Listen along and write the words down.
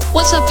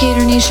What's up,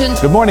 Gator Nation?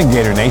 Good morning,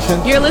 Gator Nation.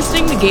 You're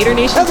listening to Gator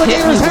Nation. And the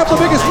Gators have the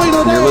biggest lead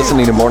of the day. You're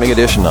listening to Morning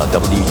Edition on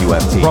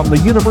WUFT. From the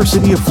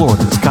University of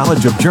Florida's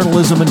College of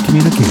Journalism and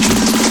Communications.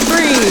 3,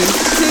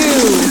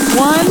 2,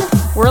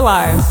 1, we're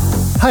live.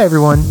 Hi,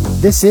 everyone.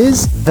 This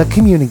is The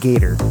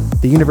Communicator,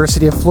 the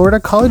University of Florida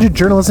College of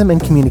Journalism and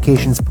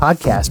Communications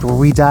podcast, where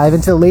we dive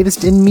into the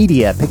latest in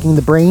media, picking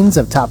the brains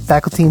of top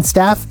faculty and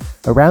staff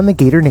around the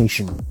Gator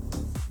Nation.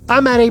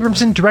 I'm Matt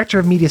Abramson, Director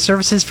of Media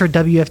Services for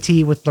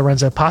WFT with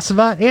Lorenzo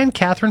Pasava and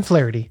Catherine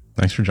Flaherty.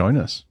 Thanks for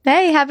joining us.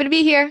 Hey, happy to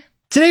be here.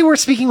 Today we're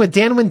speaking with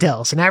Dan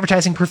Windels, an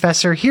advertising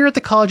professor here at the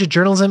College of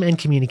Journalism and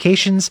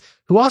Communications,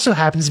 who also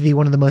happens to be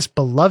one of the most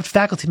beloved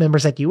faculty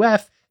members at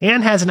UF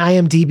and has an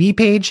IMDb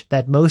page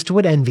that most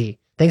would envy.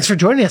 Thanks for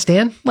joining us,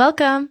 Dan.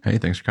 Welcome. Hey,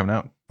 thanks for coming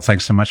out.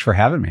 Thanks so much for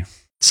having me.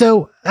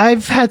 So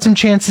I've had some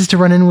chances to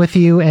run in with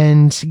you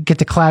and get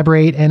to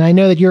collaborate, and I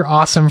know that you're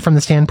awesome from the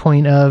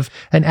standpoint of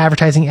an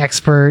advertising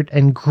expert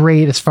and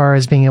great as far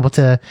as being able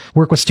to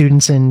work with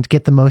students and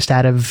get the most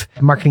out of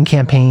marketing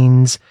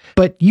campaigns.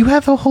 But you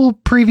have a whole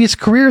previous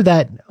career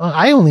that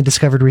I only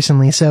discovered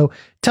recently. So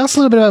tell us a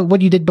little bit about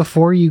what you did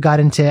before you got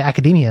into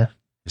academia.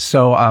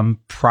 So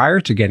prior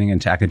to getting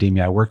into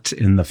academia, I worked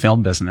in the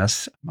film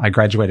business. I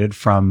graduated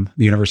from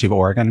the University of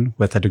Oregon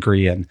with a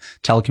degree in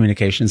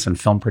telecommunications and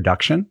film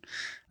production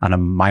on a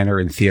minor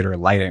in theater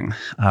lighting.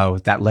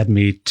 That led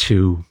me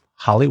to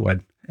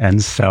Hollywood.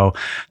 And so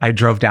I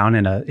drove down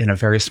in a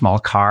very small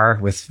car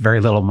with very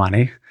little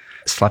money,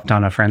 slept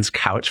on a friend's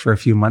couch for a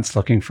few months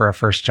looking for a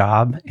first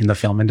job in the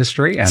film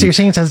industry. And so you're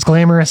saying it's as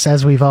glamorous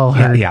as we've all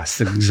heard. Yes,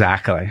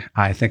 exactly.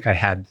 I think I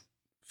had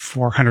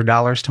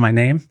 $400 to my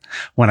name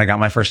when I got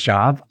my first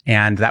job,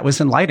 and that was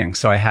in lighting.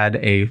 So I had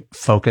a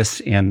focus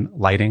in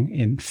lighting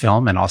in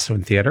film and also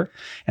in theater.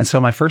 And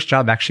so my first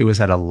job actually was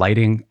at a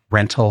lighting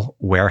rental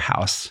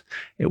warehouse.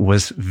 It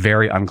was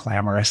very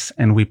unglamorous,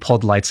 and we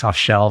pulled lights off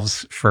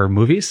shelves for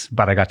movies,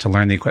 but I got to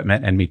learn the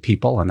equipment and meet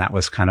people, and that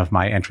was kind of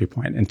my entry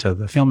point into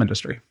the film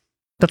industry.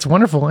 That's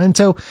wonderful. And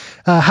so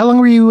how long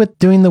were you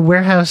doing the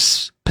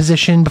warehouse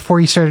position before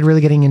you started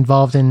really getting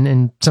involved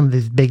in some of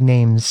these big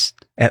names?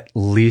 At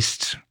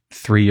least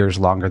 3 years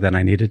longer than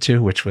I needed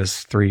to, which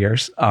was 3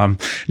 years.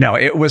 No,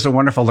 it was a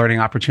wonderful learning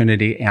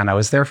opportunity. And I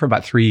was there for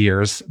about 3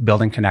 years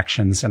building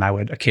connections. And I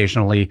would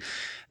occasionally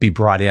be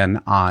brought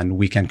in on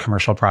weekend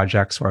commercial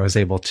projects where I was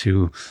able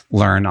to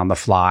learn on the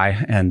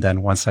fly. And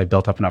then once I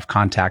built up enough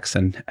contacts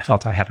and I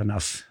felt I had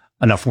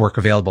enough work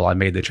available, I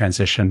made the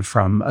transition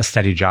from a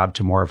steady job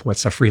to more of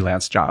what's a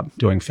freelance job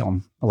doing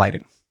film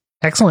lighting.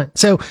 Excellent.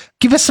 So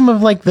give us some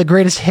of like the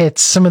greatest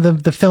hits, some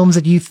of the films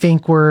that you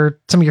think were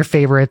some of your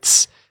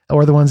favorites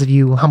or the ones that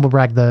you humble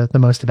brag the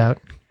most about.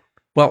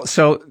 Well,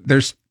 so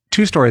there's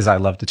two stories I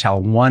love to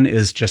tell. One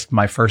is just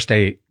my first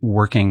day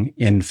working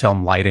in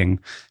film lighting,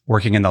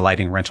 working in the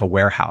lighting rental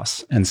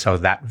warehouse. And so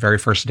that very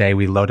first day,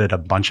 we loaded a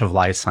bunch of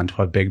lights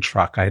onto a big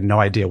truck. I had no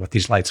idea what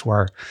these lights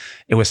were.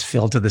 It was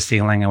filled to the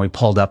ceiling, and we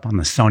pulled up on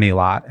the Sony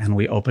lot and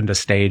we opened a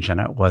stage, and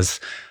it was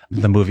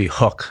the movie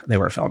Hook they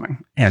were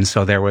filming. And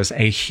so there was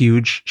a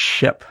huge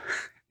ship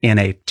in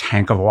a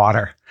tank of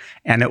water,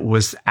 and it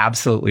was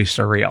absolutely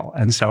surreal.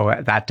 And so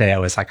that day I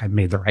was like, I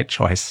made the right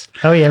choice.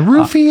 Oh yeah,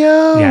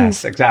 Rufio.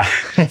 Yes,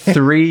 exactly.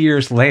 3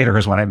 years later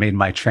is when I made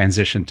my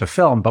transition to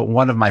film. But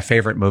one of my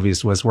favorite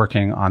movies was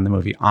working on the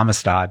movie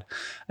Amistad.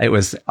 It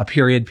was a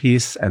period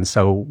piece. And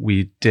so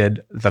we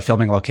did the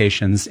filming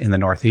locations in the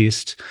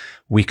Northeast.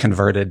 We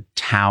converted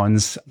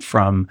towns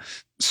from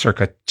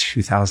circa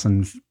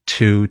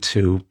 2002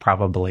 to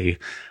probably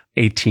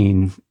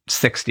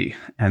 1860.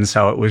 And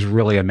so it was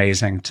really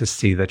amazing to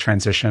see the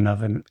transition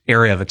of an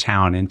area of a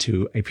town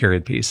into a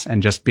period piece,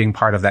 and just being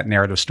part of that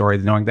narrative story,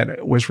 knowing that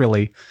it was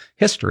really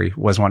history,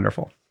 was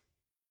wonderful.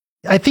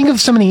 I think of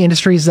so many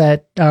industries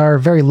that are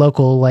very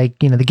local, like,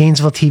 the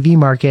Gainesville TV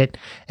market,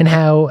 and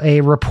how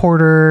a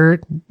reporter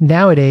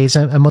nowadays,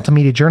 a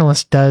multimedia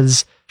journalist,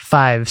 does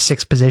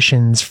 5-6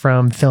 positions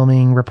from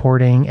filming,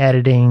 reporting,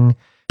 editing,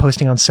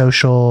 posting on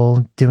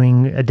social,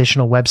 doing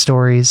additional web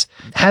stories.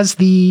 Has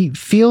the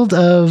field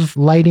of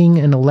lighting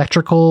and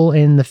electrical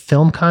in the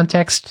film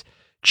context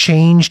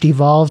changed,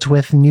 evolved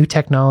with new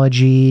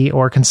technology,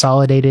 or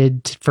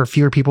consolidated for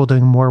fewer people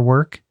doing more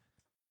work?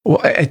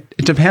 Well, it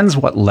depends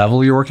what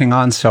level you're working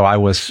on. So I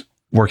was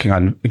working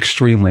on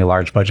extremely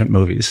large budget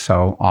movies,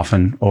 so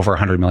often over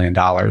 $100 million.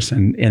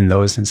 And in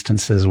those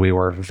instances, we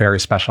were very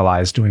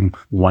specialized, doing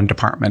one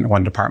department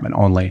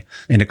only.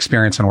 In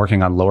experience in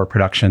working on lower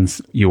productions,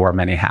 you wear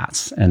many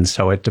hats. And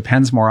so it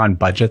depends more on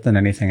budget than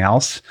anything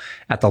else.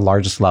 At the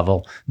largest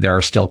level, there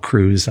are still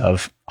crews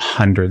of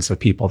hundreds of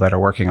people that are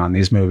working on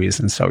these movies.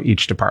 And so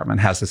each department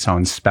has its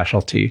own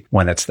specialty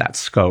when it's that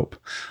scope.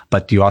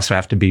 But you also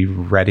have to be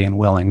ready and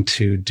willing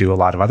to do a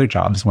lot of other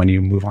jobs when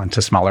you move on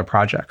to smaller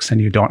projects.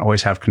 And you don't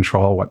always have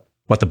control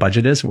what the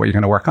budget is, what you're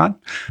going to work on,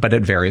 but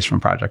it varies from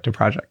project to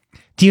project.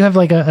 Do you have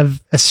like a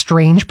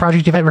strange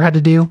project you've ever had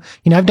to do?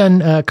 I've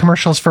done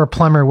commercials for a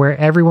plumber where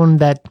everyone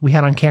that we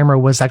had on camera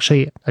was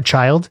actually a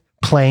child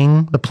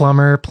playing the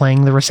plumber,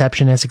 playing the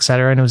receptionist,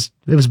 etc. And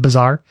it was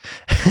bizarre,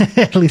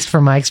 at least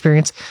from my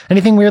experience.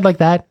 Anything weird like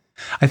that?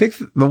 I think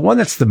the one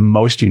that's the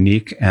most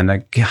unique, and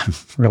again, I'm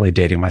really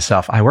dating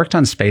myself. I worked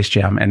on Space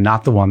Jam, and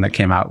not the one that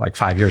came out like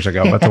 5 years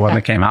ago, but the one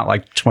that came out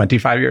like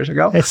 25 years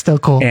ago. It's still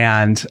cool.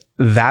 And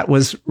that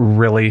was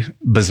really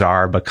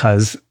bizarre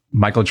because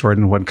Michael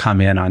Jordan would come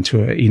in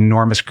onto an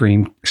enormous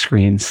green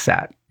screen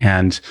set,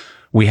 and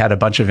we had a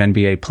bunch of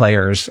NBA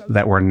players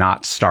that were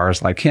not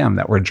stars like him,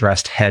 that were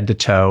dressed head to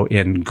toe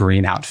in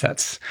green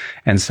outfits.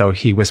 And so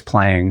he was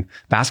playing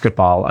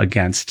basketball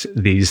against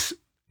these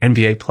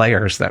NBA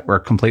players that were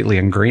completely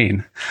in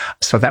green.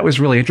 So that was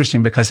really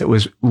interesting because it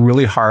was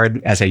really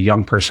hard as a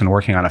young person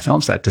working on a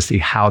film set to see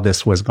how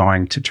this was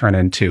going to turn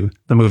into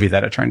the movie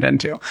that it turned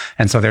into.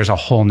 And so there's a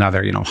whole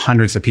nother,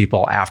 hundreds of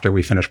people after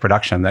we finish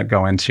production that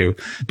go into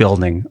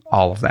building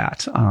all of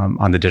that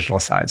on the digital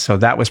side. So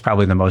that was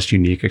probably the most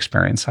unique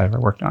experience I ever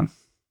worked on.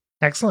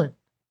 Excellent.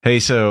 Hey,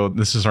 so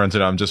this is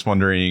Renton. I'm just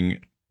wondering,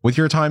 with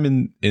your time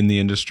in the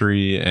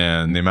industry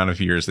and the amount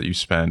of years that you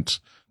spent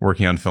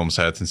working on film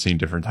sets and seeing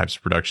different types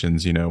of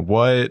productions,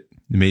 what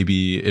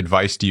maybe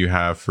advice do you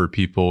have for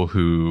people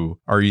who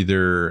are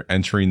either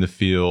entering the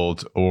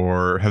field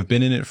or have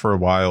been in it for a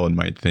while and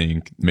might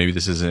think maybe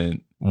this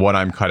isn't what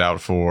I'm cut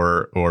out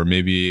for, or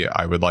maybe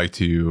I would like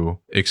to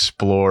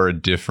explore a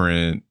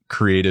different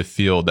creative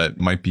field that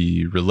might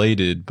be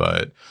related,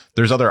 but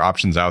there's other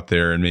options out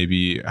there. And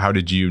maybe how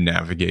did you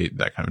navigate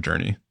that kind of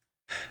journey?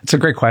 It's a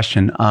great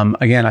question.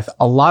 Again,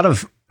 a lot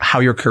of how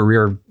your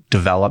career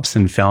develops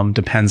in film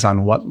depends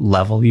on what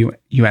level you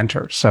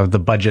enter. So the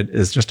budget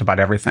is just about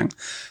everything.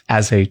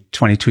 As a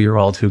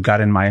 22-year-old who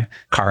got in my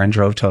car and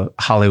drove to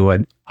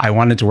Hollywood, I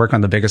wanted to work on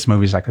the biggest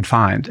movies I could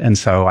find. And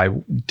so I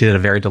did a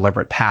very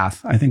deliberate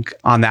path. I think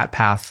on that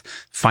path,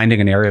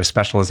 finding an area of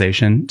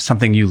specialization,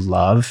 something you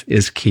love,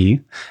 is key.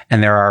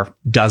 And there are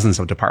dozens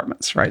of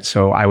departments, right?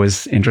 So I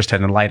was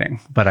interested in lighting,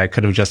 but I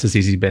could have just as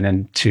easily been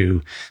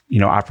into,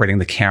 operating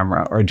the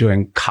camera or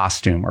doing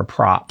costume or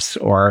props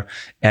or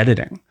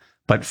editing.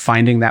 But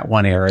finding that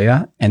one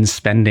area and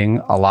spending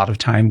a lot of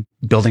time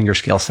building your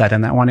skill set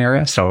in that one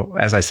area. So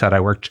as I said,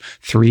 I worked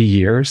 3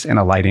 years in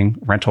a lighting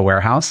rental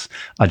warehouse,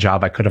 a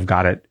job I could have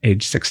got at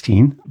age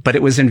 16, but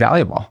it was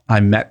invaluable. I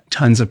met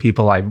tons of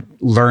people. I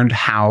learned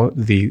how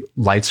the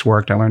lights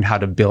worked. I learned how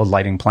to build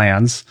lighting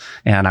plans,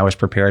 and I was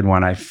prepared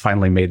when I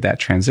finally made that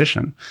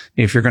transition.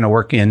 If you're going to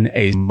work in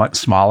a much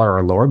smaller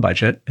or lower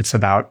budget, it's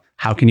about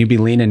how can you be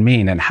lean and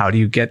mean, and how do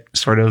you get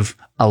sort of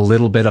a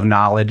little bit of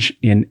knowledge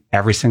in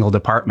every single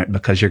department?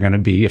 Because you're going to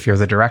be, if you're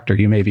the director,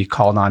 you may be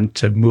called on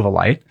to move a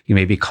light. You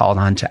may be called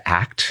on to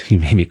act. You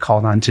may be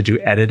called on to do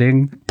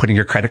editing, putting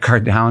your credit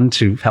card down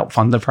to help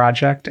fund the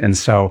project. And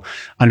so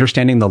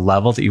understanding the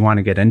level that you want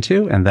to get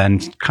into, and then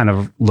kind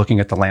of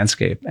looking at the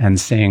landscape and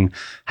seeing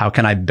how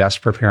can I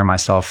best prepare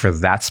myself for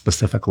that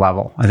specific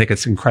level. I think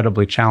it's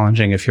incredibly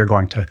challenging if you're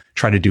going to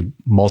try to do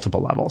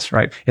multiple levels,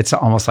 right? It's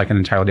almost like an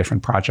entirely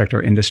different project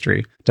or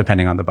industry,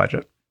 depending on the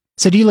budget.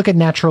 So do you look at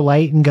natural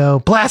light and go,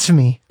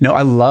 blasphemy? No,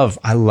 I love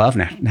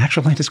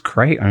natural light is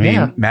great. I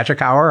mean,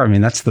 magic hour. I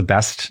mean, that's the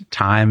best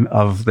time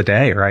of the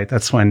day, right?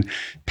 That's when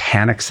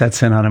panic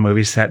sets in on a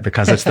movie set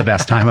because it's the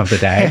best time of the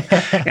day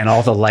and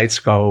all the lights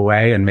go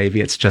away and maybe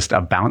it's just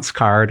a bounce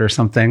card or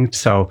something.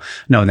 So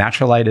no,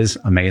 natural light is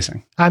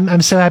amazing.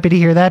 I'm so happy to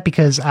hear that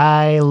because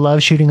I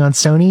love shooting on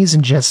Sonys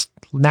and just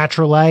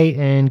natural light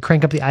and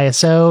crank up the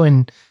ISO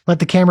and let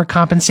the camera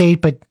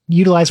compensate, but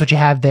utilize what you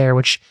have there,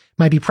 which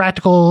might be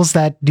practicals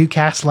that do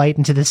cast light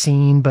into the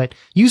scene, but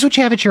use what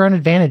you have at your own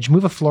advantage.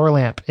 Move a floor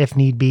lamp if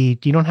need be.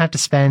 You don't have to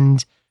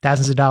spend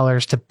thousands of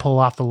dollars to pull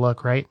off the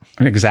look, right?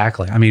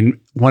 Exactly. I mean,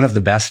 one of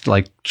the best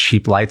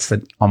cheap lights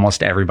that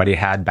almost everybody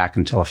had back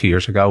until a few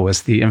years ago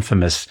was the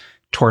infamous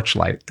torch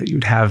light that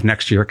you'd have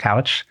next to your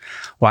couch.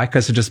 Why?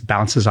 Because it just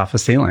bounces off the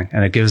ceiling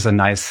and it gives a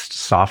nice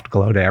soft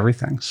glow to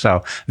everything.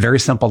 So very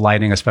simple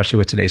lighting, especially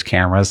with today's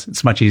cameras.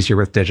 It's much easier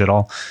with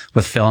digital.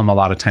 With film, a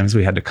lot of times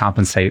we had to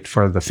compensate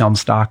for the film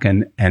stock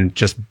and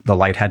just the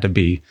light had to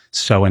be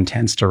so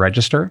intense to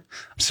register.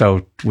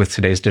 So with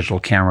today's digital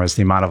cameras,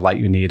 the amount of light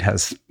you need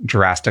has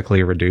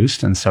drastically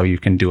reduced. And so you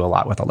can do a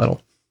lot with a little.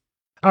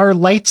 Are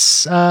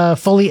lights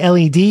fully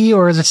LED,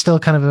 or is it still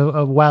kind of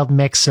a wild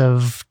mix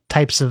of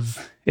types of...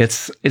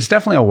 It's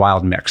definitely a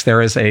wild mix. There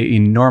is an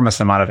enormous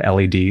amount of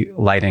LED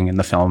lighting in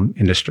the film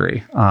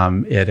industry.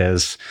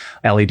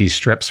 LED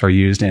strips are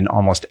used in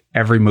almost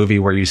every movie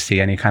where you see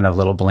any kind of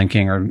little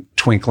blinking or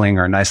twinkling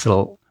or nice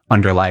little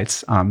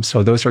underlights.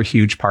 So those are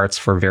huge parts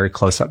for very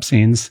close-up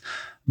scenes.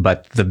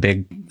 But the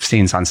big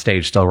scenes on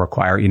stage still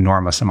require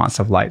enormous amounts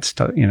of lights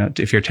to,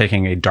 if you're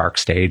taking a dark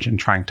stage and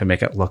trying to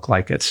make it look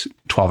like it's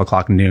 12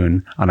 o'clock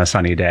noon on a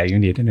sunny day, you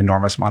need an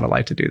enormous amount of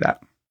light to do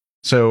that.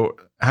 So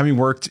having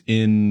worked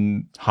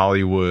in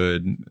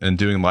Hollywood and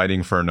doing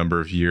lighting for a number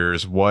of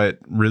years, what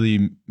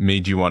really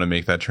made you want to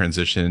make that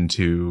transition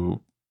to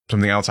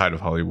something outside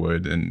of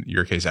Hollywood, in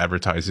your case,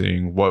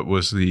 advertising? What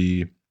was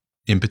the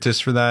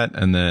impetus for that?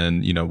 And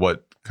then,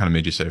 what kind of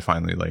made you say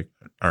finally,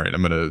 all right,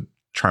 I'm going to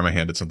try my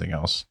hand at something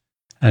else?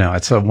 I know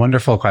it's a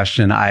wonderful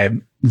question.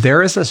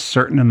 There is a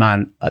certain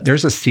amount,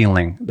 there's a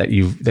ceiling that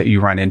you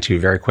run into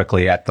very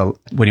quickly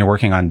when you're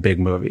working on big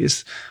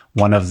movies.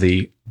 One of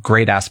the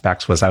great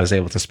aspects was I was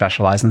able to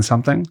specialize in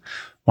something.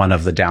 One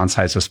of the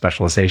downsides of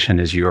specialization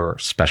is you're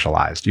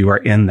specialized. You are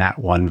in that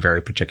one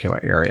very particular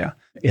area.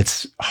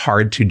 It's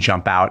hard to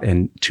jump out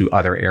into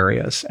other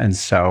areas. And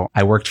so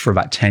I worked for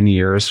about 10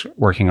 years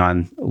working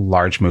on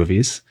large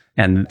movies.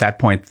 And at that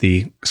point,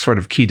 the sort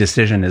of key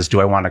decision is, do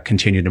I want to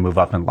continue to move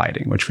up in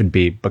lighting, which would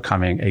be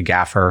becoming a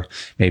gaffer,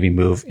 maybe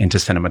move into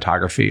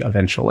cinematography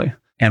eventually.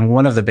 And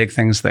one of the big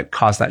things that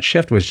caused that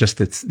shift was just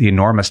the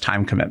enormous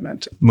time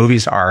commitment.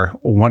 Movies are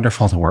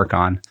wonderful to work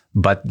on,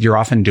 but you're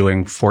often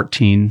doing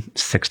 14,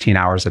 16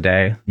 hours a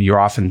day. You're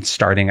often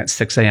starting at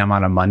 6 a.m.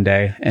 on a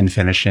Monday and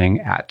finishing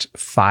at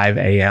 5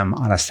 a.m.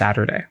 on a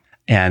Saturday.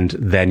 And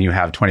then you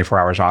have 24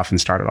 hours off and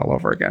start it all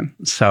over again.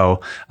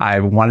 So I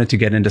wanted to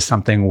get into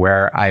something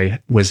where I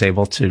was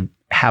able to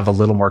have a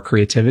little more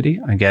creativity.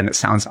 Again, it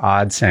sounds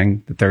odd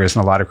saying that there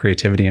isn't a lot of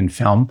creativity in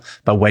film,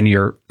 but when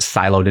you're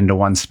siloed into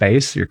one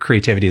space, your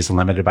creativity is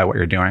limited by what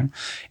you're doing.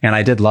 And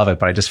I did love it,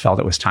 but I just felt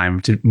it was time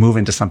to move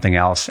into something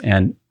else.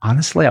 And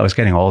honestly, I was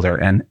getting older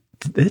and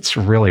it's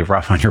really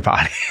rough on your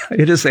body.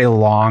 It is a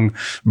long,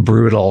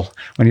 brutal,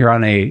 when you're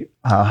on a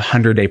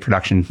 100-day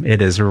production,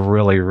 it is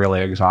really, really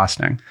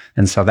exhausting.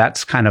 And so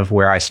that's kind of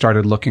where I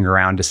started looking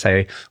around to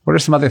say, what are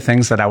some other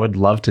things that I would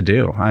love to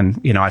do? And,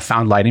 I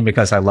found lighting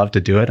because I love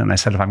to do it. And I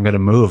said, if I'm going to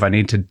move, I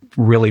need to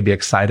really be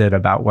excited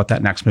about what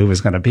that next move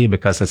is going to be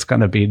because it's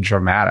going to be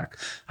dramatic.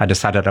 I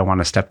decided I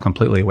want to step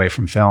completely away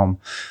from film.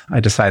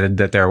 I decided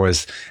that there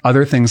was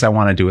other things I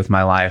want to do with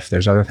my life.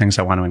 There's other things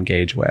I want to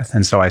engage with.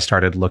 And so I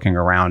started looking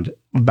around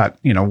about,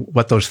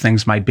 what those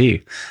things might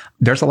be.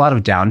 There's a lot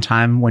of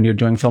downtime when you're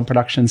doing film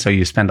production. So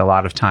you spend a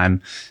lot of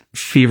time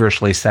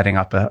feverishly setting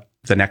up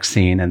the next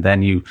scene, and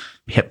then you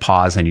hit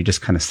pause and you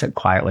just kind of sit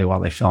quietly while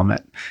they film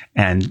it.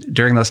 And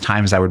during those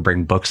times, I would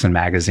bring books and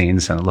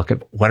magazines and look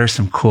at what are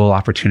some cool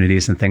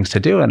opportunities and things to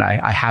do. And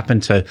I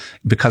happened to,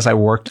 because I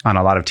worked on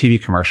a lot of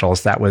TV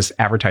commercials,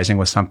 advertising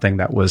was something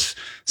that was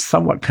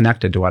somewhat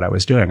connected to what I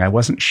was doing. I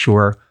wasn't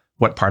sure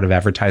what part of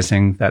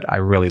advertising that I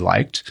really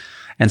liked.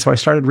 And so I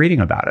started reading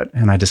about it,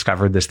 and I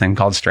discovered this thing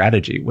called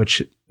strategy,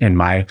 which in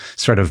my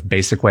sort of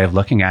basic way of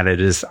looking at it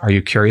is, are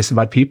you curious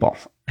about people?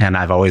 And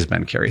I've always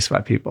been curious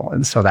about people.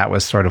 And so that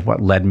was sort of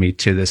what led me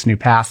to this new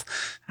path.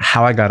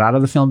 How I got out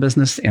of the film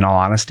business, in all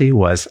honesty,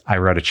 was I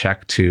wrote a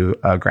check to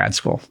a grad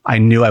school. I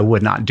knew I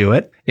would not do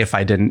it if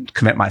I didn't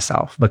commit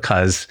myself,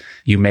 because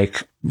you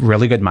make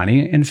really good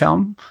money in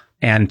film.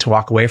 And to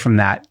walk away from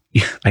that,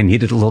 I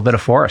needed a little bit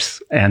of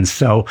force. And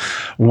so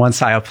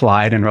once I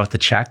applied and wrote the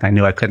check, I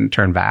knew I couldn't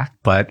turn back,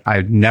 but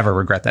I never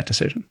regret that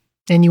decision.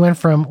 And you went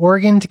from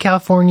Oregon to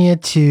California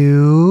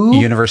to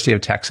University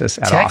of Texas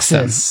at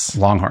Austin.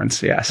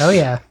 Longhorns, yes. Oh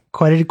yeah.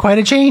 Quite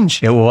a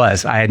change. It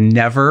was. I had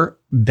never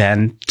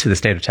been to the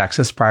state of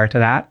Texas prior to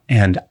that.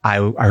 And I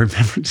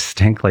remember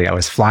distinctly, I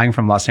was flying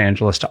from Los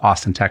Angeles to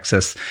Austin,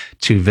 Texas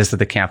to visit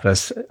the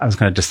campus. I was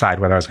going to decide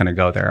whether I was going to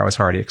go there. I was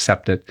already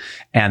accepted.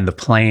 And the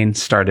plane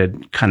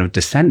started kind of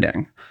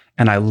descending.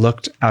 And I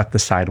looked out the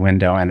side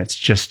window and it's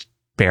just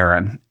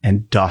barren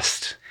and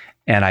dust.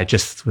 And I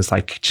just was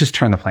like, just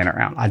turn the plane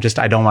around. I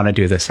don't want to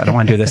do this. I don't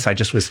want to do this.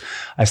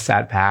 I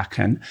sat back,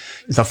 and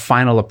the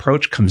final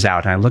approach comes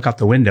out and I look out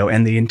the window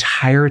and the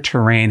entire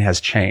terrain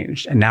has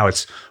changed. And now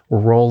it's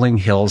rolling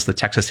hills, the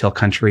Texas Hill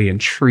Country,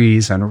 and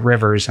trees and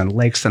rivers and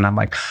lakes. And I'm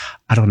like,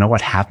 I don't know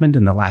what happened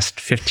in the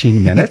last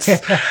 15 minutes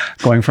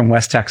going from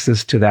West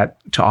Texas to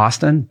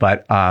Austin,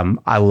 but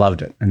I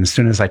loved it. And as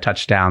soon as I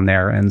touched down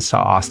there and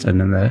saw Austin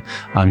and the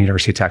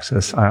University of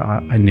Texas,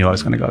 I knew I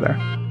was going to go there.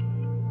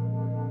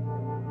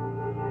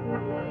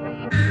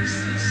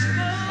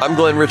 I'm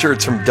Glenn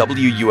Richards from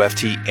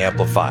WUFT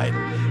Amplified.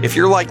 If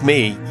you're like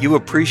me, you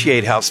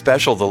appreciate how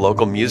special the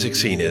local music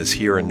scene is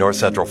here in North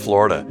Central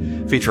Florida,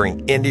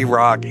 featuring indie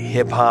rock,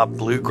 hip-hop,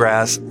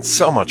 bluegrass, and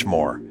so much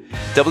more.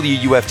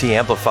 WUFT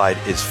Amplified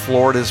is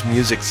Florida's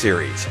music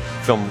series,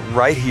 filmed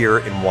right here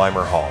in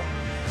Weimer Hall.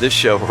 This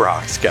show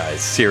rocks,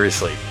 guys,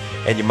 seriously.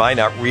 And you might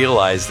not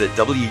realize that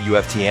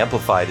WUFT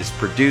Amplified is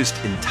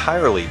produced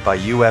entirely by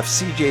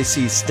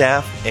UF-CJC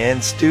staff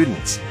and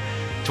students.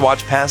 To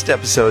watch past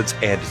episodes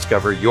and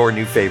discover your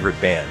new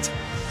favorite bands,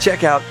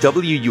 check out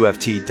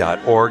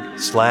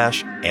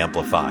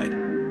wuft.org/amplified.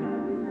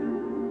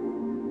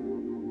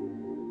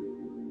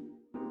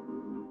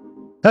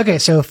 Okay,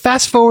 so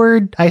fast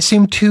forward, I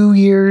assume 2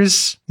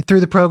 years through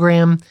the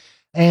program,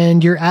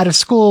 and you're out of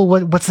school.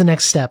 What's the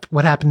next step?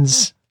 What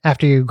happens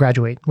after you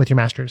graduate with your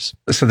master's?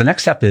 So the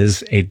next step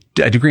is a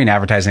degree in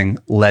advertising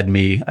led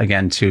me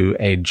again to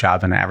a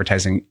job in an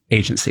advertising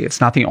agency. It's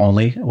not the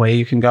only way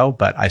you can go,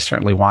 but I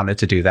certainly wanted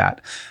to do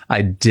that.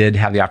 I did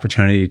have the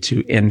opportunity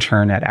to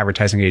intern at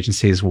advertising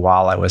agencies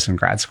while I was in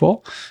grad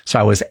school. So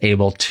I was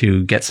able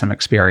to get some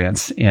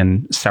experience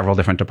in several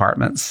different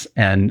departments.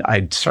 And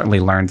I certainly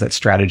learned that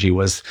strategy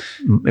was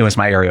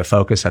my area of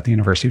focus at the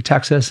University of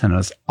Texas. And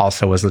it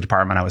was the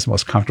department I was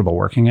most comfortable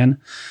working in.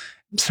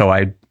 So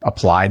I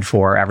applied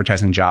for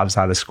advertising jobs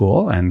out of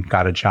school and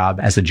got a job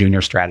as a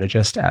junior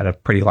strategist at a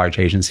pretty large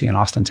agency in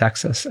Austin,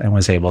 Texas, and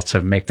was able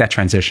to make that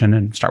transition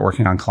and start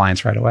working on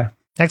clients right away.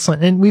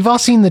 Excellent. And we've all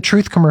seen the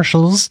Truth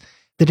commercials,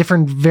 the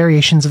different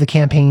variations of the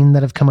campaign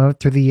that have come out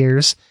through the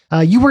years.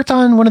 You worked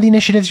on one of the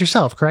initiatives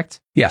yourself, correct?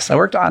 Yes, I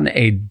worked on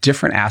a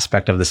different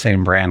aspect of the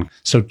same brand.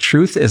 So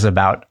Truth is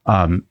about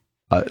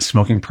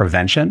smoking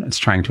prevention. It's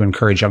trying to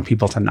encourage young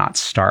people to not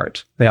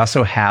start. They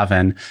also have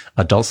an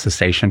adult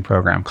cessation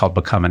program called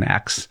Become an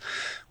X,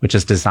 which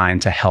is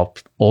designed to help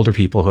older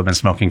people who have been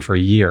smoking for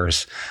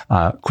years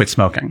quit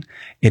smoking.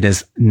 It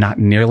is not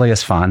nearly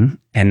as fun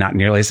and not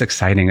nearly as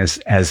exciting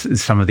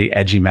as some of the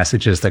edgy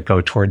messages that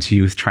go towards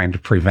youth trying to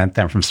prevent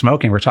them from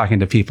smoking. We're talking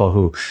to people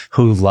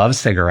who love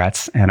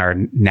cigarettes and are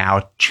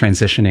now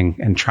transitioning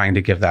and trying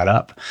to give that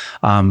up.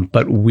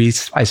 But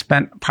I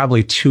spent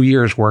probably 2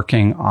 years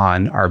working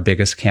on our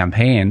biggest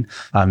campaign,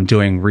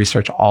 doing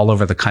research all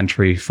over the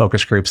country,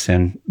 focus groups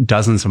in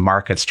dozens of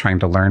markets, trying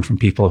to learn from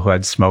people who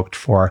had smoked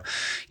for,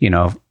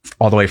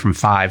 all the way from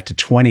 5 to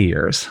 20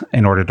 years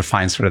in order to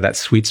find sort of that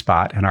sweet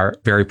spot and our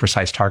very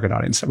precise target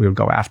audience that we would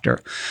go after.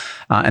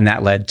 And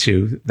that led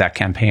to that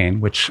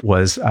campaign, which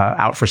was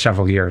out for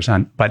several years.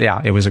 But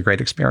yeah, it was a great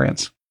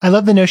experience. I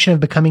love the notion of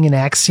becoming an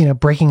X,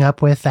 breaking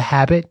up with a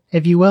habit,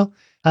 if you will,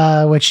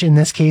 which in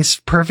this case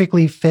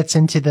perfectly fits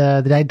into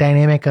the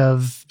dynamic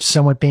of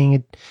somewhat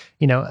being,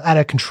 out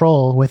of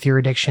control with your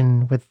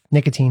addiction with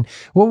nicotine.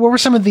 What were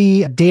some of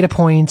the data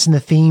points and the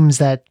themes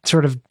that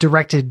sort of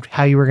directed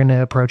how you were going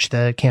to approach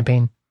the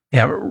campaign?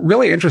 Yeah,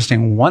 really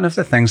interesting. One of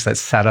the things that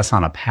set us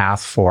on a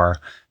path for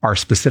our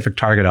specific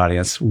target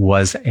audience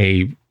was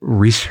a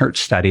research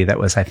study that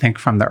was, I think,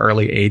 from the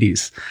early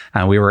 80s.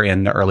 We were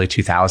in the early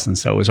 2000s,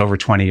 so it was over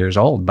 20 years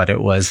old, but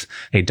it was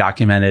a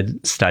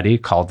documented study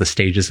called The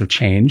Stages of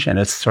Change. And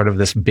it's sort of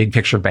this big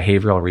picture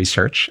behavioral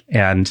research.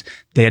 And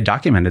they had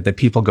documented that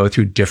people go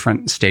through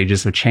different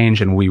stages of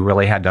change. And we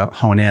really had to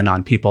hone in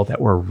on people that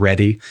were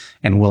ready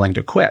and willing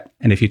to quit.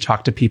 And if you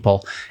talk to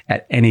people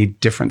at any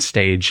different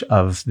stage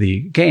of the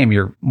game,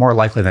 you're more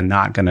likely than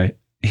not going to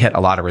hit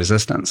a lot of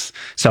resistance.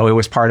 So it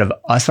was part of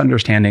us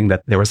understanding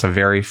that there was a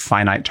very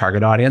finite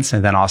target audience,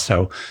 and then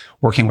also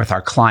working with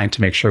our client to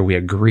make sure we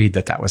agreed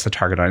that that was the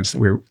target audience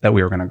that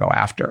we were going to go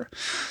after.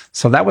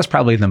 So that was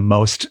probably the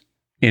most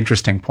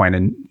interesting point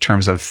in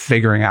terms of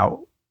figuring out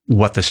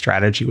what the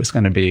strategy was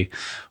going to be.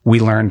 We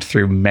learned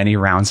through many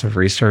rounds of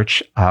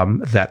research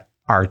that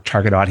our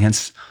target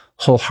audience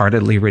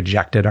wholeheartedly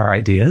rejected our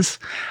ideas.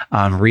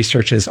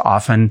 Research is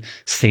often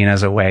seen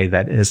as a way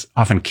that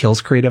often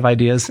kills creative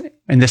ideas.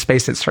 In this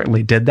space, it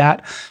certainly did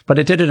that, but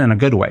it did it in a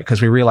good way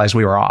because we realized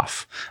we were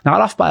off.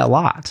 Not off by a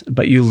lot,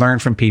 but you learn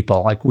from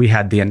people. Like we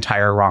had the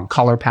entire wrong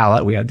color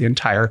palette. We had the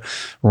entire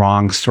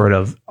wrong sort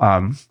of,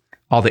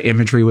 all the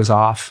imagery was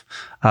off.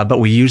 But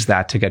we used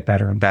that to get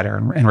better and better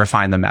and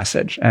refine the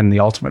message. And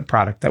the ultimate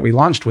product that we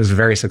launched was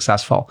very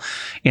successful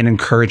in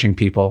encouraging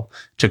people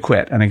to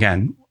quit. And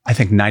again, I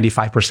think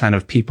 95%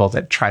 of people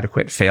that try to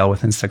quit fail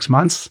within 6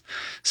 months.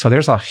 So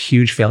there's a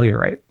huge failure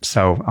rate.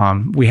 So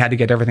we had to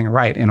get everything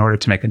right in order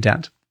to make a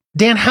dent.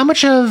 Dan, how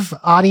much of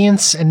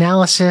audience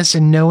analysis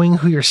and knowing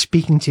who you're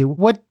speaking to,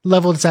 what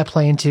level does that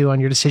play into on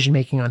your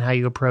decision-making on how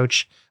you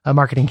approach a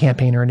marketing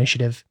campaign or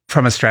initiative?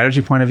 From a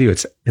strategy point of view,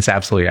 it's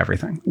absolutely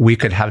everything. We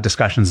could have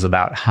discussions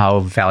about how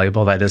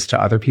valuable that is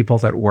to other people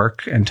that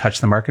work and touch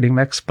the marketing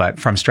mix. But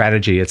from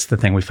strategy, it's the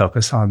thing we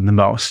focus on the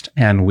most.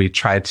 And we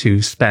try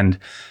to spend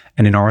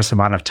an enormous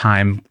amount of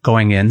time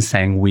going in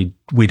saying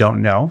we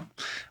don't know.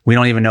 We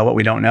don't even know what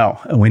we don't know.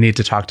 And we need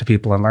to talk to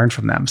people and learn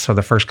from them. So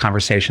the first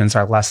conversations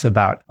are less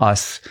about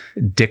us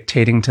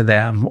dictating to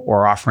them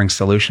or offering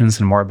solutions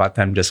and more about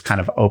them just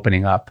kind of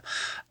opening up.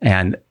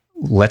 And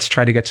let's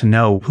try to get to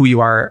know who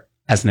you are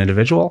as an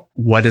individual,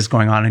 what is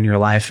going on in your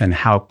life, and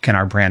how can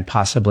our brand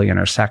possibly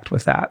intersect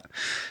with that.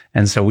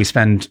 And so we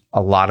spend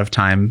a lot of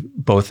time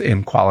both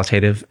in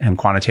qualitative and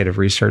quantitative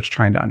research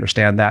trying to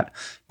understand that.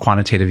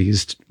 Quantitative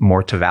used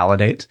more to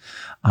validate,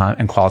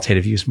 and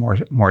qualitative used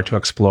more to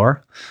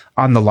explore.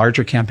 On the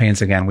larger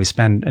campaigns, again, we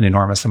spend an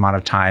enormous amount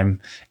of time,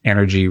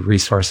 energy,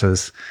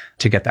 resources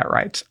to get that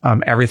right.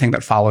 Everything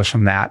that follows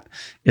from that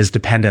is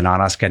dependent on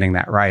us getting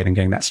that right and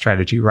getting that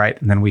strategy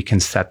right. And then we can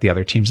set the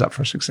other teams up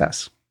for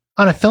success.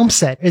 On a film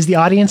set, is the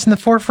audience in the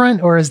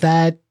forefront, or is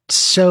that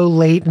so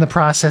late in the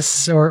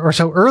process or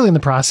so early in the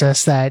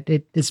process that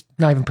it is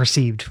not even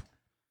perceived?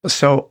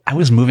 So I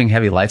was moving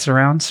heavy lights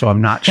around, so I'm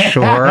not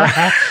sure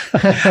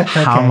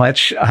how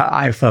much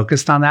I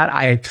focused on that.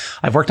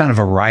 I've worked on a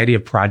variety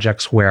of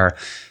projects where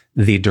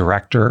the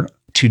director,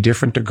 to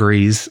different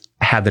degrees,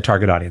 had the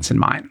target audience in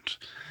mind.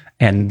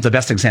 And the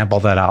best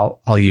example that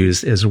I'll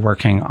use is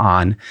working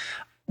on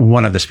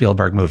one of the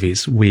Spielberg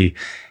movies. We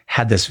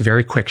had this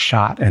very quick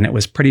shot and it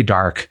was pretty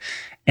dark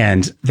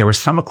and there was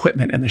some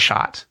equipment in the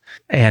shot.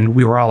 And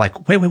we were all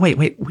like, wait,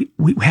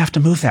 we have to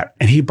move that.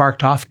 And he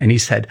barked off and he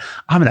said,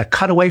 I'm going to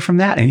cut away from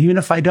that. And even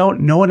if I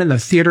don't, no one in the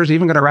theater is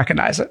even going to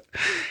recognize it.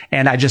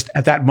 And I just,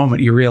 at that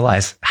moment, you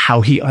realize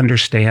how he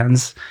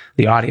understands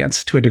the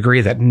audience to a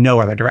degree that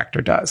no other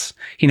director does.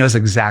 He knows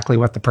exactly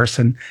what the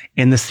person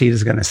in the seat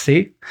is going to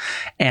see.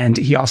 And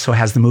he also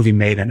has the movie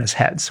made in his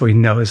head. So he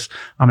knows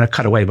I'm going to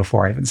cut away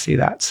before I even see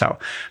that. So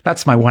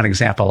that's my one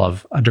example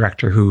of a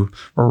director who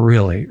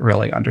really,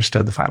 really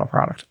understood the final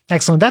product.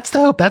 Excellent. That's the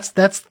hope. That's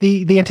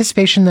the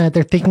anticipation that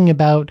they're thinking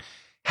about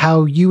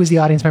how you as the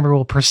audience member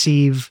will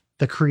perceive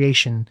the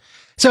creation.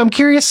 So I'm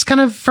curious,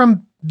 kind of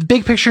from the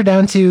big picture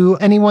down to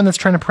anyone that's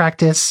trying to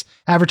practice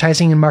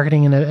advertising and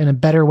marketing in a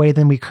better way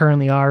than we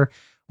currently are.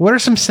 What are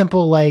some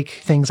simple like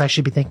things I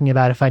should be thinking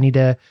about if I need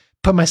to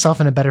put myself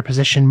in a better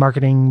position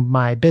marketing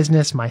my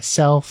business,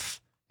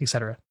 myself,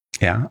 etc.?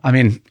 Yeah. I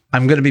mean,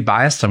 I'm going to be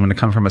biased. I'm going to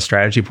come from a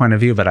strategy point of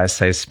view, but I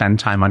say spend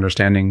time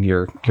understanding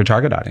your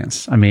target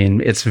audience. I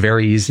mean, it's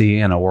very easy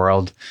in a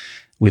world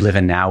we live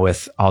in now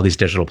with all these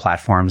digital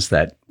platforms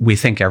that we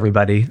think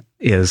everybody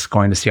is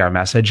going to see our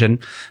message,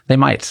 and they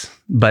might,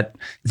 but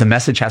the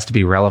message has to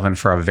be relevant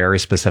for a very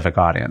specific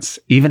audience.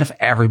 Even if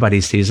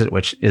everybody sees it,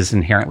 which is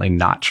inherently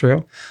not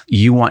true,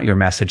 you want your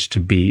message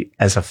to be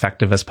as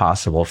effective as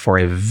possible for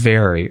a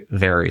very,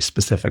 very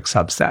specific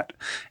subset.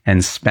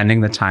 And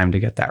spending the time to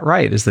get that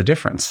right is the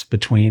difference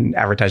between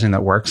advertising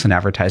that works and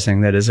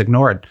advertising that is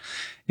ignored.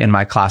 In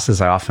my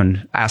classes, I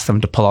often ask them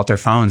to pull out their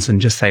phones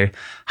and just say,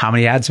 how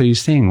many ads are you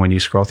seeing when you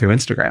scroll through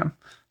Instagram?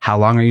 How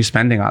long are you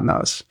spending on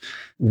those?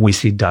 We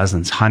see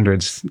dozens,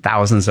 hundreds,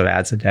 thousands of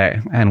ads a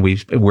day, and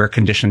we're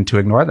conditioned to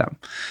ignore them.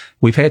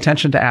 We pay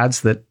attention to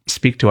ads that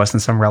speak to us in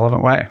some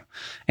relevant way.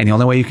 And the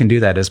only way you can do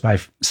that is by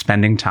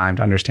spending time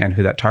to understand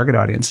who that target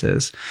audience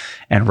is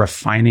and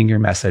refining your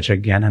message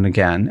again and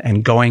again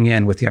and going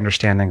in with the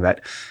understanding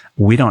that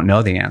we don't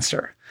know the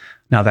answer.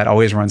 Now, that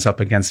always runs up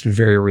against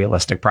very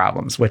realistic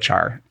problems, which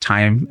are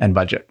time and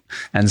budget.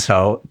 And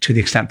so to the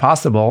extent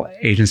possible,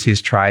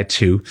 agencies try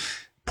to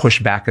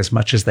push back as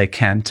much as they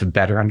can to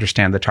better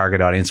understand the target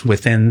audience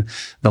within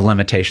the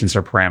limitations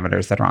or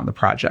parameters that are on the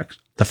project.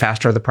 The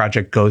faster the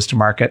project goes to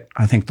market,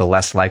 I think the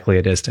less likely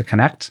it is to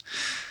connect.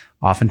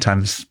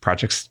 Oftentimes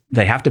projects,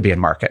 they have to be in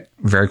market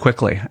very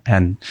quickly.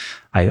 And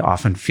I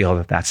often feel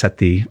that that's at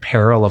the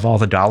peril of all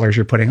the dollars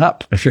you're putting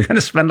up. If you're going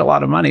to spend a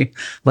lot of money,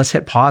 let's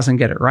hit pause and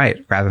get it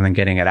right rather than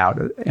getting it out,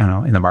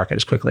 in the market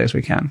as quickly as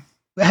we can.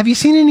 Have you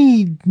seen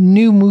any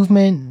new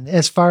movement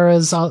as far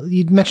as,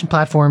 you mentioned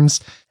platforms,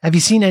 have you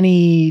seen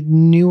any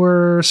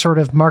newer sort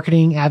of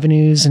marketing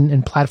avenues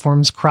and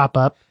platforms crop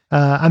up?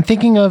 I'm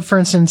thinking of, for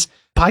instance,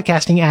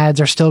 podcasting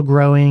ads are still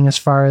growing as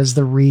far as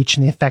the reach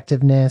and the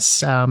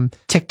effectiveness.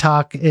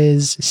 TikTok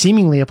is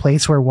seemingly a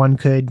place where one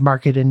could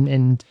market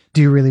and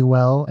do really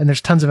well. And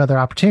there's tons of other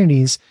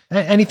opportunities.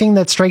 Anything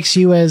that strikes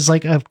you as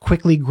like a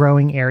quickly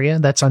growing area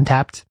that's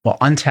untapped? Well,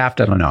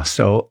 untapped, I don't know.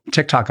 So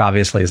TikTok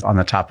obviously is on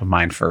the top of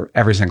mind for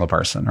every single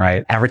person,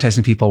 right?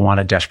 Advertising people want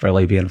to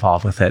desperately be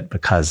involved with it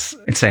because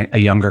it's a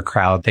younger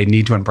crowd. They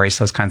need to embrace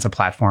those kinds of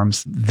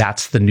platforms.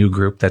 That's the new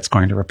group that's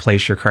going to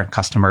replace your current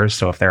customers.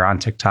 So if they're on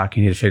TikTok,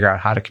 you need to figure out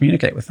how to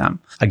communicate with them.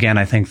 Again,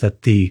 I think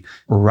that the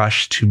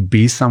rush to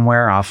be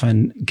somewhere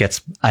often gets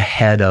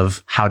ahead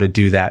of how to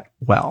do that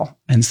well.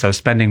 And so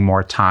spending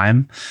more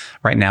time.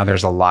 Right now,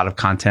 there's a lot of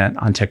content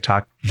on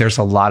TikTok. There's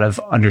a lot of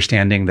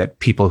understanding that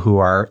people who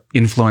are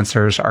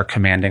influencers are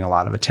commanding a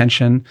lot of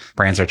attention.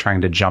 Brands are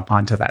trying to jump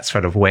onto that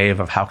sort of wave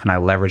of how can I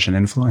leverage an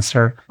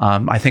influencer?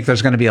 I think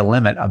there's going to be a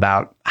limit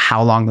about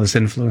how long those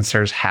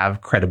influencers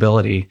have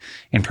credibility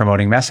in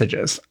promoting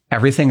messages.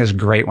 Everything is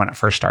great when it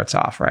first starts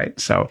off, right?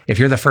 So if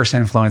you're the first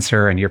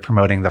influencer and you're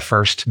promoting the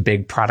first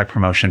big product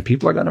promotion,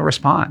 people are going to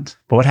respond.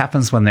 But what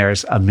happens when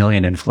there's a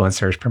million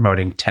influencers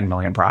promoting 10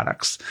 million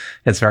products?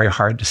 It's very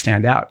hard to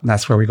stand out. And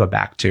that's where we go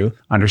back to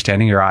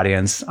understanding your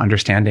audience,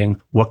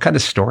 understanding what kind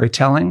of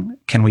storytelling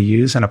can we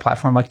use in a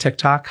platform like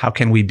TikTok? How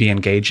can we be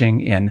engaging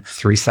in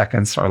 3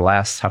 seconds or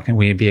less? How can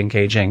we be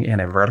engaging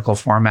in a vertical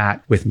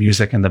format with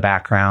music in the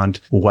background?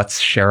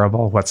 What's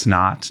shareable? What's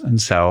not?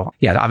 And so,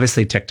 yeah,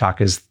 obviously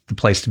TikTok is the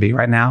place to be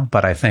right now.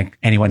 But I think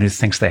anyone who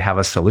thinks they have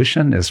a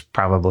solution is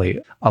probably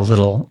a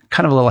little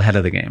ahead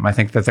of the game. I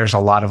think that there's a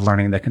lot of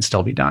learning that can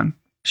still be done.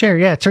 Sure.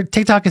 Yeah.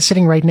 TikTok is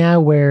sitting right now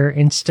where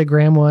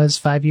Instagram was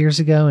 5 years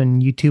ago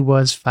and YouTube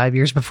was 5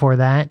 years before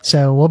that.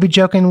 So we'll be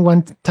joking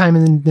one time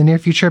in the near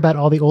future about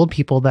all the old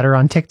people that are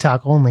on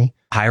TikTok only.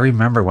 I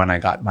remember when I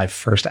got my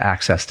first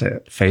access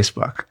to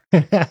Facebook.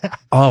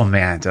 Oh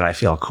man, did I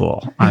feel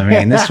cool. I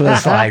mean, this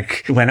was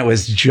like when it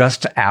was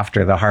just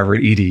after the Harvard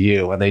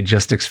EDU, when they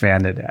just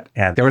expanded it.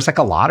 And there was like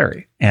a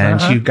lottery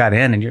and you got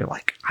in and you're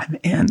like, I'm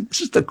in.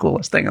 This is the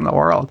coolest thing in the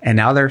world. And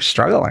now they're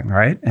struggling,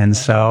 right? And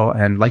so,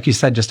 and like you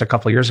said, just a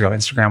couple of years ago,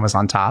 Instagram was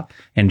on top.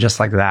 And just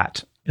like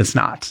that, it's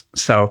not.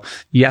 So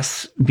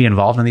yes, be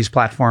involved in these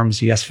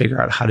platforms. Yes, figure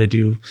out how to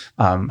do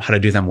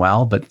them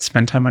well, but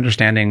spend time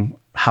understanding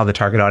how the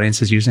target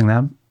audience is using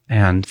them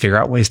and figure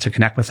out ways to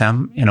connect with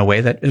them in a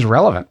way that is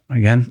relevant.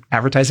 Again,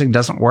 advertising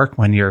doesn't work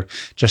when you're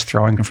just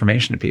throwing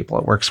information to people.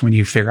 It works when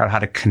you figure out how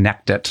to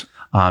connect it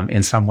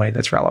in some way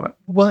that's relevant.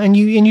 Well, and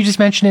you just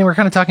mentioned, and we're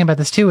kind of talking about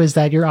this too, is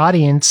that your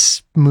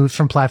audience moves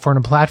from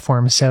platform to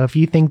platform. So if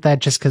you think that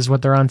just because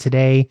what they're on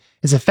today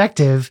is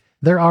effective,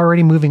 they're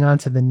already moving on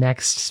to the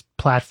next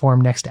platform,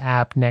 next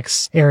app,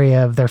 next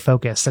area of their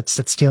focus. That's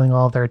stealing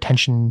all of their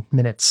attention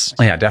minutes.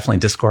 Yeah, definitely.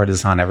 Discord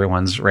is on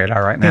everyone's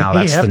radar right now.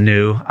 That's Yep. the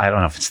new, I don't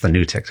know if it's the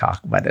new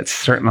TikTok, but it's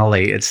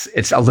certainly,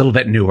 it's a little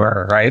bit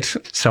newer, right?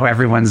 So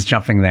everyone's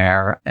jumping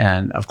there.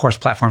 And of course,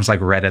 platforms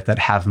like Reddit that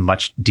have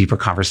much deeper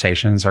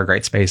conversations are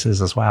great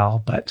spaces as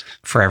well. But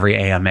for every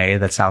AMA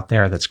that's out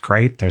there, that's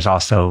great. There's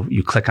also,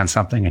 you click on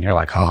something and you're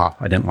like, oh,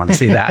 I didn't want to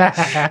see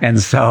that.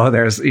 And so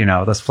there's,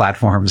 those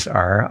platforms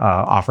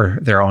offer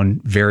their own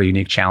very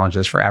unique challenges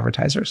for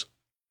advertisers.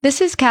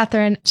 This is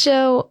Catherine.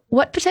 So,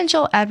 what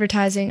potential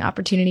advertising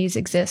opportunities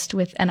exist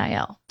with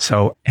NIL?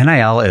 So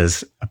NIL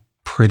is a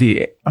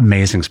pretty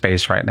amazing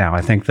space right now.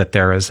 I think that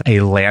there is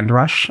a land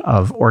rush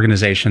of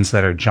organizations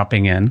that are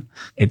jumping in.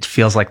 It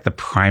feels like the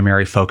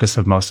primary focus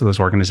of most of those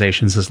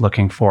organizations is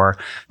looking for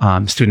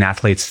student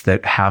athletes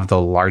that have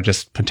the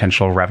largest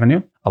potential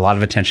revenue. A lot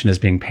of attention is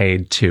being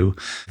paid to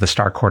the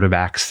star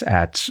quarterbacks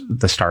at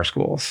the star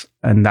schools.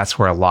 And that's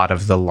where a lot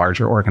of the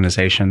larger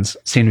organizations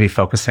seem to be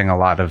focusing a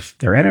lot of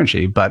their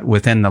energy. But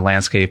within the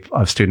landscape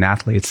of student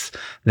athletes,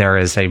 there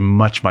is a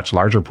much, much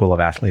larger pool of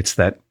athletes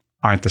that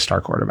aren't the star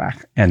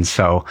quarterback. And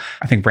so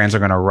I think brands are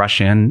going to rush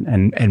in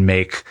and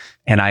make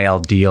NIL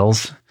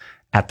deals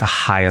at the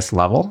highest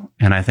level.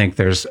 And I think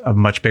there's a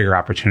much bigger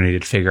opportunity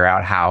to figure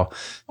out how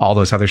all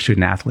those other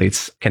student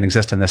athletes can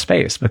exist in this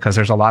space, because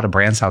there's a lot of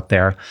brands out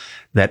there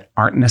that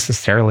aren't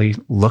necessarily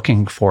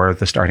looking for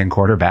the starting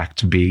quarterback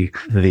to be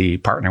the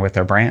partner with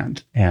their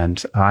brand.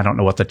 And I don't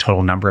know what the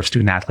total number of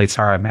student athletes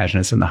are. I imagine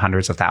it's in the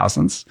hundreds of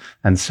thousands.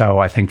 And so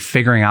I think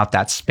figuring out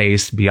that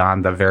space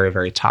beyond the very,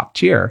 very top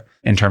tier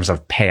in terms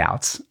of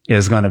payouts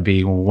is going to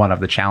be one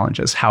of the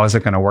challenges. How is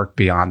it going to work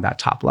beyond that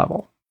top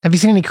level? Have you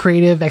seen any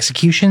creative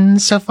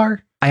executions so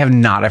far? I have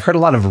not. I've heard a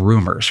lot of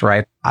rumors,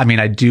 right? I mean,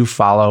 I do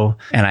follow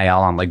NIL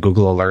on like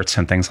Google Alerts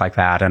and things like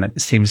that. And it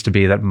seems to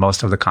be that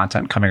most of the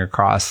content coming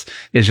across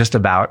is just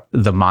about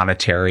the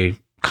monetary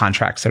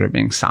contracts that are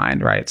being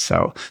signed, right?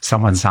 So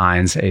someone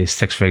signs a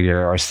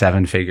 6-figure or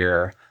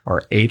 7-figure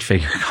or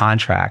 8-figure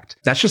contract.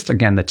 That's just,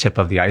 again, the tip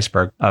of the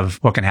iceberg of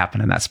what can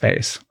happen in that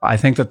space. I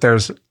think that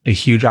there's a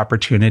huge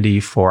opportunity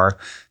for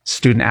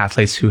student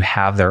athletes who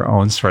have their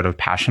own sort of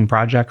passion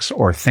projects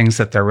or things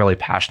that they're really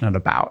passionate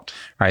about,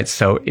 right?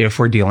 So if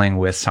we're dealing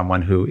with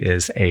someone who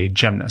is a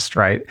gymnast,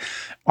 right?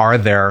 Are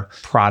there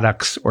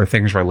products or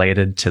things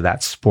related to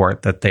that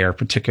sport that they are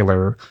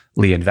particularly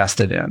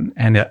invested in?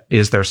 And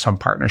is there some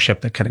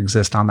partnership that can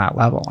exist on that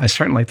level? I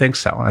certainly think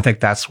so. And I think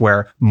that's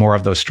where more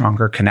of those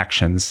stronger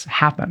connections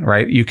happen,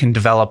 right? You can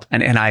develop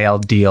an NIL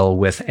deal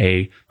with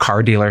a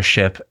car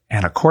dealership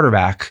and a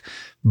quarterback,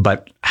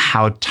 but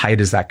how tight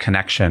is that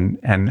connection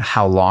and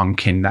how long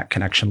can that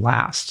connection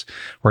last?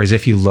 Whereas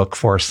if you look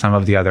for some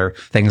of the other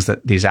things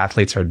that these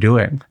athletes are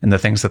doing and the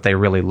things that they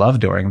really love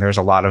doing, there's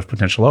a lot of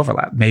potential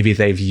overlap. Maybe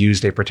they've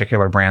used a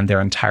particular brand their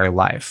entire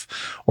life,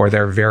 or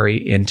they're very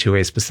into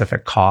a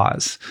specific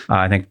cause.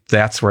 I think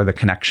that's where the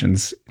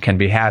connections can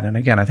be had. And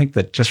again, I think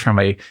that just from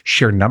a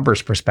sheer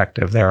numbers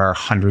perspective, there are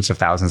hundreds of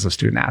thousands of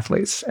student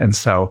athletes. And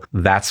so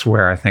that's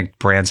where I think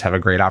brands have a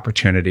great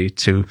opportunity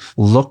to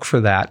look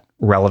for that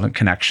relevant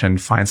connection,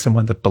 find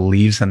someone that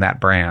believes in that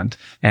brand.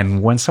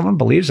 And when someone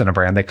believes in a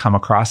brand, they come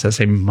across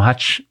as a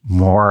much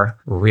more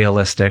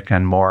realistic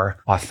and more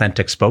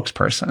authentic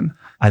spokesperson.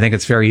 I think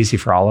it's very easy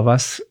for all of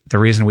us. The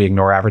reason we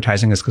ignore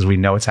advertising is because we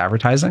know it's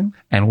advertising.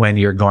 And when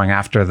you're going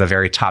after the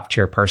very top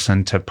tier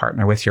person to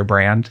partner with your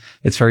brand,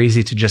 it's very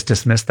easy to just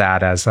dismiss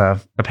that as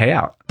a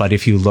payout. But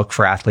if you look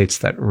for athletes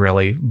that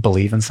really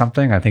believe in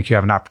something, I think you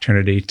have an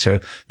opportunity to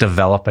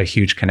develop a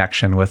huge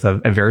connection with a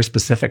very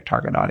specific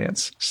target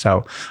audience.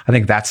 So I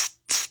think that's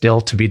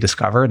still to be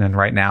discovered. And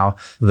right now,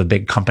 the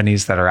big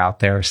companies that are out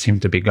there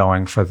seem to be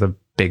going for the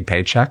big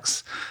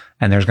paychecks.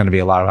 And there's going to be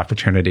a lot of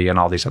opportunity in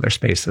all these other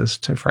spaces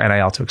for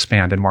NIL to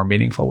expand in more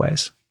meaningful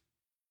ways.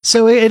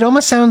 So it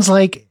almost sounds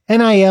like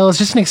NIL is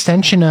just an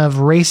extension of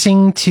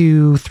racing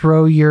to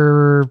throw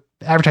your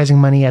advertising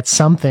money at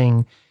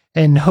something.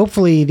 And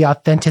hopefully the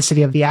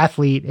authenticity of the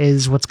athlete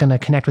is what's going to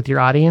connect with your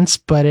audience,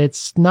 but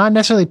it's not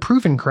necessarily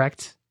proven,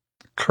 correct?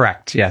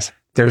 Correct. Yes.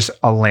 There's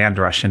a land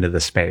rush into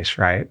the space,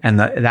 right? And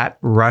that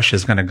rush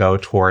is going to go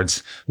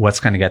towards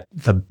what's going to get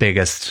the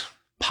biggest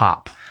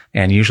pop.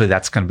 And usually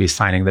that's going to be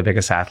signing the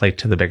biggest athlete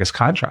to the biggest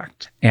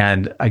contract.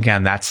 And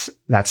again, that's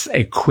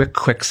a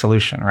quick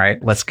solution,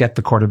 right? Let's get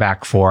the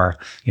quarterback for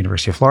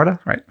University of Florida,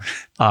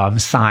 right?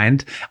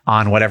 Signed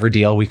on whatever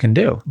deal we can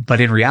do. But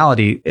in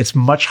reality, it's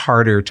much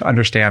harder to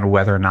understand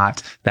whether or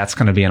not that's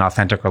going to be an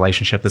authentic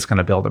relationship that's going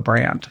to build a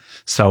brand.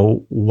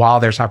 So while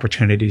there's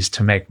opportunities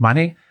to make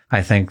money,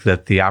 I think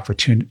that the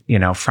opportunity,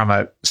 from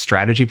a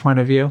strategy point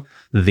of view,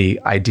 the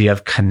idea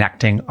of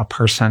connecting a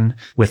person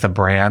with a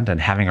brand and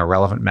having a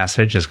relevant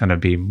message is going to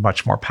be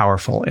much more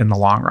powerful in the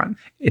long run.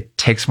 It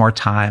takes more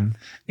time.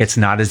 It's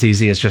not as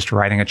easy as just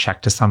writing a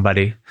check to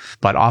somebody.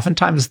 But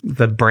oftentimes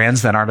the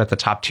brands that aren't at the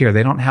top tier,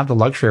 they don't have the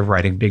luxury of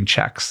writing big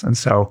checks. And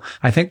so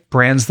I think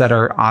brands that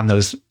are on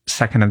those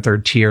second and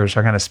third tiers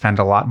are going to spend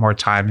a lot more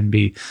time and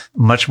be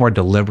much more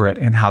deliberate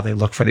in how they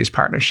look for these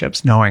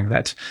partnerships, knowing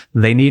that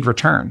they need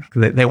return.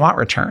 They want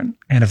return.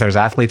 And if there's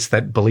athletes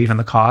that believe in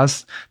the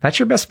cause, that's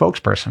your best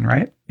spokesperson,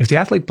 right? If the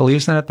athlete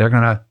believes in it, they're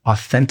going to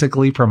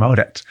authentically promote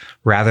it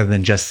rather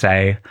than just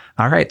say,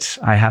 all right,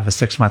 I have a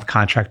 6-month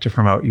contract to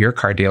promote your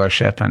car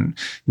dealership, and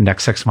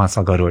next 6 months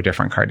I'll go to a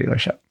different car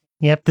dealership.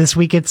 Yep. This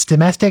week it's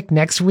domestic.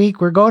 Next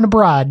week we're going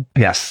abroad.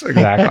 Yes,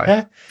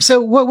 exactly. So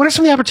what are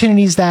some of the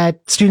opportunities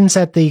that students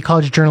at the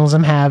College of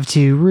Journalism have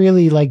to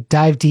really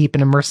dive deep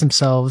and immerse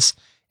themselves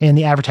in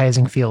the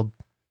advertising field?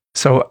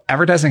 So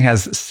advertising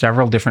has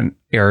several different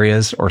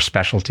areas or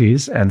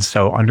specialties. And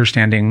so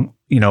understanding,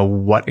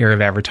 what area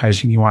of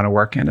advertising you want to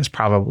work in is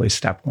probably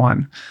step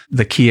one.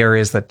 The key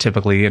areas that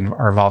typically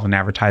are involved in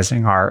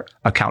advertising are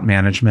account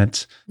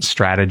management,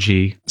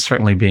 strategy,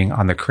 certainly being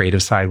on the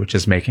creative side, which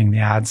is making the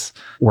ads,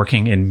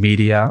 working in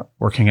media,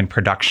 working in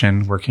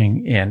production,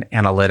 working in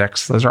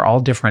analytics. Those are all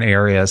different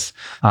areas.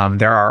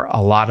 There are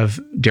a lot of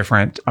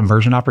different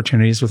immersion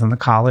opportunities within the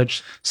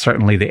college.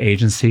 Certainly the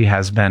agency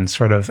has been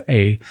sort of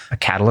a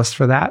catalyst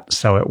for that.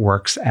 So it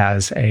works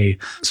as a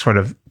sort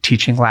of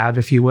teaching lab,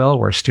 if you will,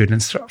 where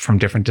students from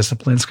different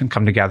disciplines can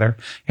come together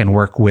and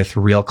work with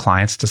real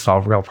clients to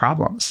solve real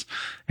problems.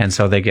 And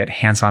so they get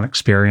hands-on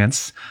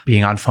experience,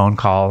 being on phone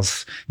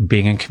calls,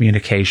 being in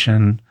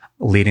communication,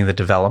 leading the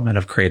development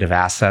of creative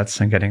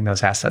assets and getting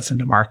those assets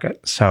into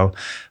market. So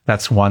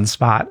that's one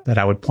spot that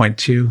I would point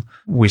to.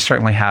 We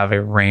certainly have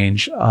a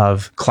range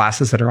of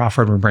classes that are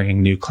offered. We're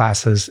bringing new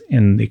classes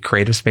in the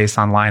creative space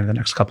online in the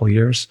next couple of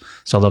years.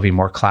 So there'll be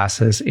more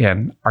classes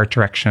in art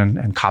direction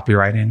and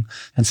copywriting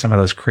and some of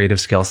those creative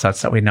skill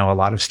sets that we know a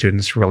lot of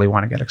students really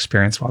want to get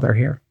experience while they're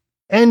here.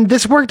 And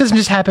this work doesn't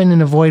just happen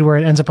in a void where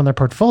it ends up on their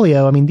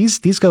portfolio. I mean, these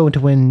go to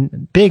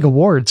win big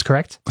awards,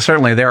 correct?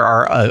 Certainly. There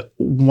are a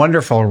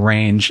wonderful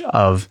range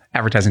of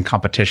advertising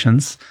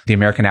competitions. The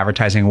American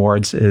Advertising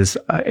Awards is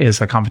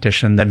a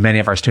competition that many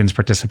of our students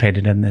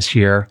participated in this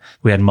year.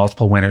 We had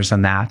multiple winners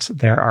in that.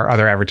 There are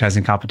other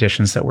advertising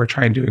competitions that we're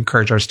trying to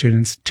encourage our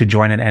students to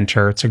join and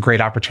enter. It's a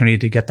great opportunity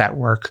to get that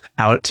work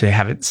out, to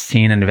have it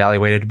seen and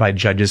evaluated by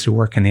judges who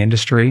work in the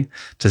industry,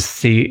 to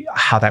see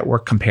how that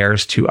work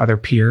compares to other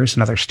peers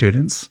and other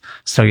students.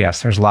 So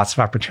yes, there's lots of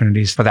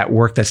opportunities for that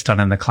work that's done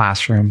in the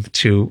classroom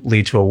to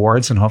lead to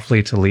awards and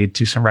hopefully to lead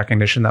to some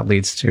recognition that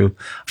leads to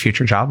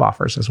future job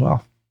offers as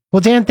well. Well,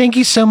 Dan, thank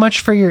you so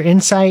much for your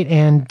insight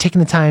and taking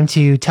the time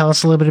to tell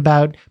us a little bit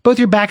about both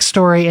your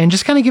backstory and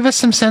just kind of give us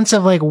some sense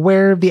of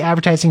where the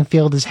advertising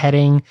field is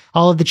heading,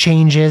 all of the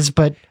changes.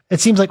 But it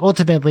seems like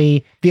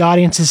ultimately the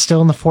audience is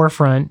still in the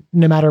forefront,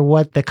 no matter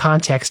what the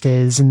context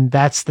is. And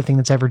that's the thing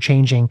that's ever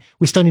changing.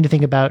 We still need to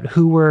think about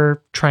who we're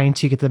trying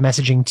to get the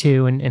messaging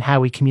to and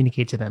how we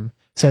communicate to them.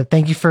 So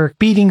thank you for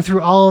beating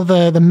through all of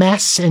the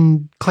mess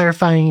and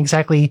clarifying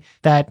exactly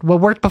that what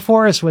worked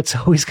before is what's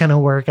always going to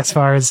work as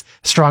far as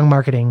strong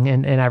marketing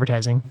and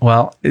advertising.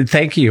 Well,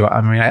 thank you.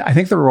 I mean, I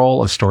think the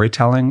role of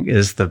storytelling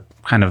is the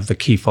kind of the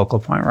key focal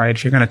point, right?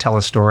 If you're going to tell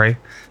a story, you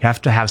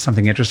have to have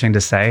something interesting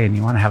to say and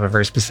you want to have a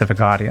very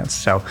specific audience.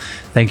 So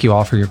thank you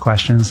all for your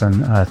questions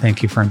and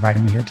thank you for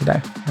inviting me here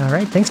today. All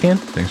right. Thanks, Dan.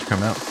 Thanks for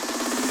coming out.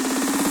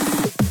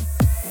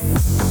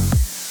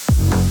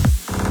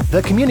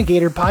 The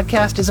Communicator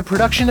podcast is a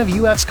production of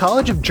UF's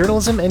College of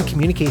Journalism and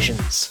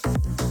Communications.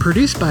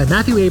 Produced by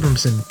Matthew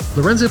Abramson,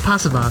 Lorenzo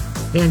Pasava,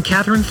 and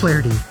Catherine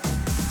Flaherty.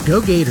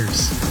 Go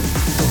Gators!